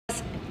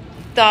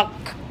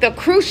the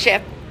cruise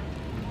ship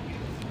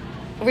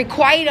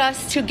required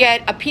us to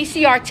get a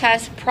PCR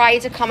test prior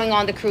to coming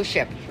on the cruise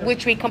ship, sure,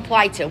 which we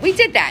complied to. We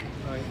did that.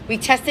 Right. We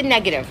tested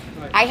negative.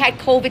 Right. I had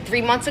COVID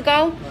 3 months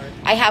ago. Right.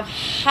 I have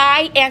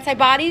high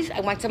antibodies. I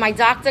went to my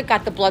doctor,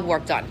 got the blood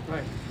work done.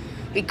 Right.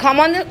 We come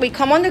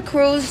on the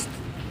cruise.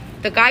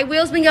 The guy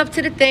wheels me up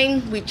to the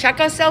thing. We check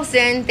ourselves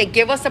in. They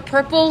give us a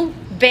purple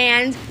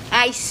band.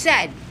 I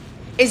said,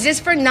 "Is this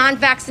for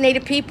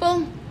non-vaccinated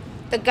people?"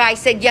 The guy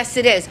said, "Yes,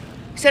 it is."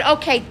 I said,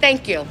 "Okay,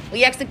 thank you."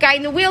 We asked the guy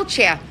in the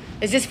wheelchair,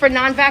 "Is this for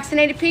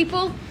non-vaccinated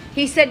people?"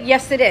 He said,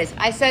 "Yes, it is."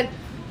 I said,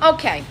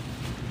 "Okay."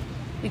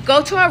 We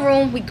go to our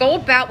room. We go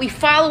about. We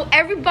follow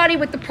everybody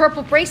with the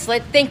purple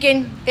bracelet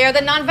thinking they're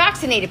the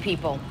non-vaccinated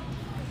people.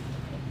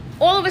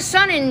 All of a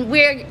sudden,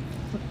 we're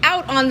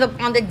out on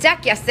the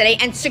deck yesterday,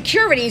 and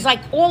security's like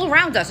all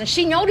around us. And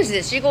she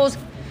notices. She goes,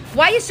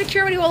 "Why is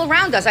security all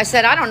around us?" I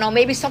said, "I don't know.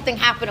 Maybe something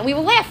happened." And we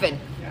were laughing.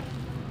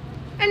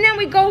 And then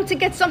we go to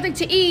get something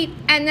to eat,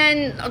 and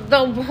then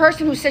the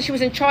person who said she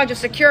was in charge of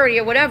security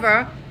or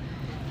whatever,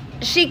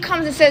 she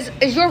comes and says,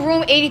 "Is your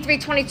room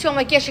 8322? I'm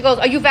like, "Yeah." She goes,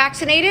 "Are you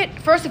vaccinated?"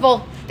 First of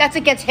all, that's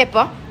against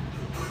HIPAA.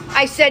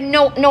 I said,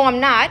 no, I'm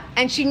not.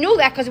 And she knew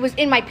that because it was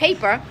in my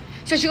paper.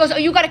 So she goes, "Oh,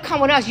 you got to come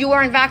with us. You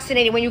weren't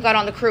vaccinated when you got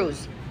on the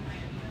cruise.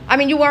 I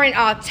mean, you weren't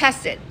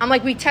tested." I'm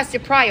like, "We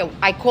tested prior."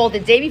 I called the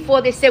day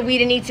before. They said we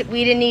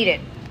didn't need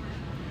it.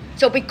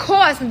 So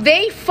because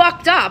they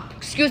fucked up,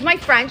 excuse my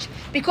French,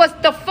 because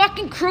the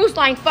fucking cruise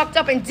line fucked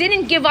up and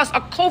didn't give us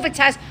a COVID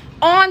test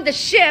on the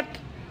ship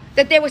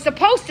that they were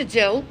supposed to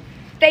do,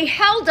 they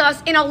held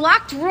us in a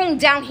locked room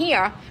down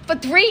here for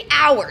 3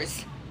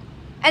 hours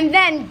and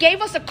then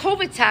gave us a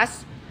COVID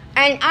test.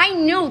 And I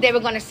knew they were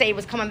going to say it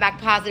was coming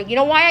back positive. You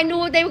know why I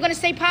knew they were going to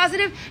say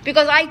positive?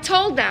 Because I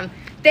told them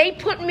they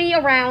put me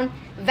around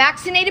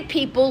vaccinated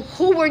people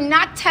who were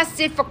not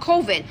tested for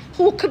COVID,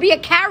 who could be a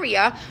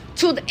carrier,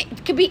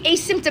 could be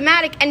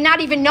asymptomatic and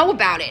not even know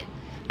about it.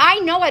 I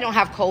know I don't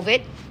have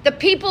COVID. The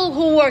people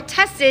who were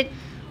tested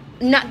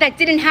that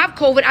didn't have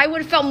COVID, I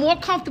would have felt more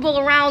comfortable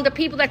around the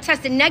people that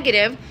tested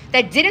negative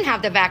that didn't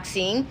have the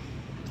vaccine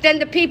than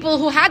the people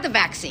who had the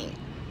vaccine.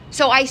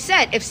 So I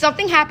said, if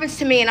something happens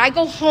to me and I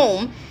go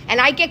home and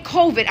I get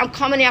COVID, I'm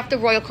coming after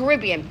Royal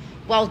Caribbean.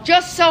 Well,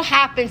 just so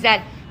happens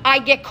that I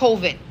get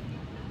COVID.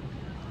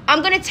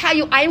 I'm going to tell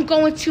you,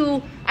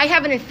 I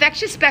have an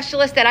infectious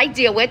specialist that I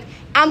deal with.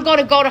 I'm going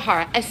to go to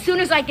her. As soon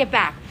as I get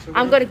back,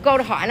 I'm going to go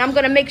to her. And I'm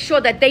going to make sure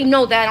that they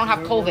know that I don't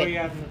have COVID. Where are you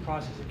at in the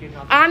process of getting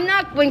out? I'm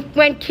not,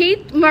 when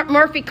Keith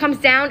Murphy comes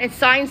down and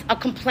signs a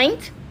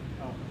complaint,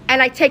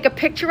 and I take a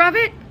picture of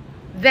it,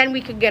 then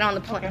we could get on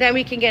the plane. Okay. Then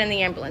we can get in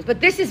the ambulance. But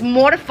this is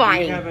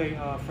mortifying. Do you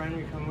have a friend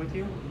who come with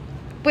you?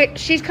 But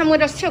she's come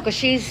with us too, because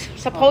she's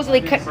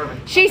supposedly,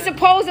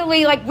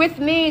 supposedly like with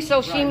me, so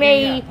right, she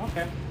may, yeah.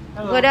 Okay.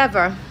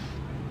 Whatever.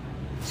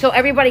 So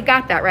everybody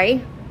got that,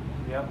 right?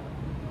 Yep.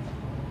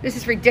 This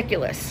is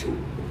ridiculous.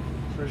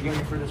 We're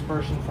waiting for this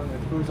person from the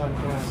cruise line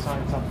to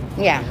sign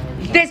something. Yeah.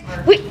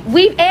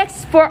 We've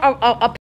asked for a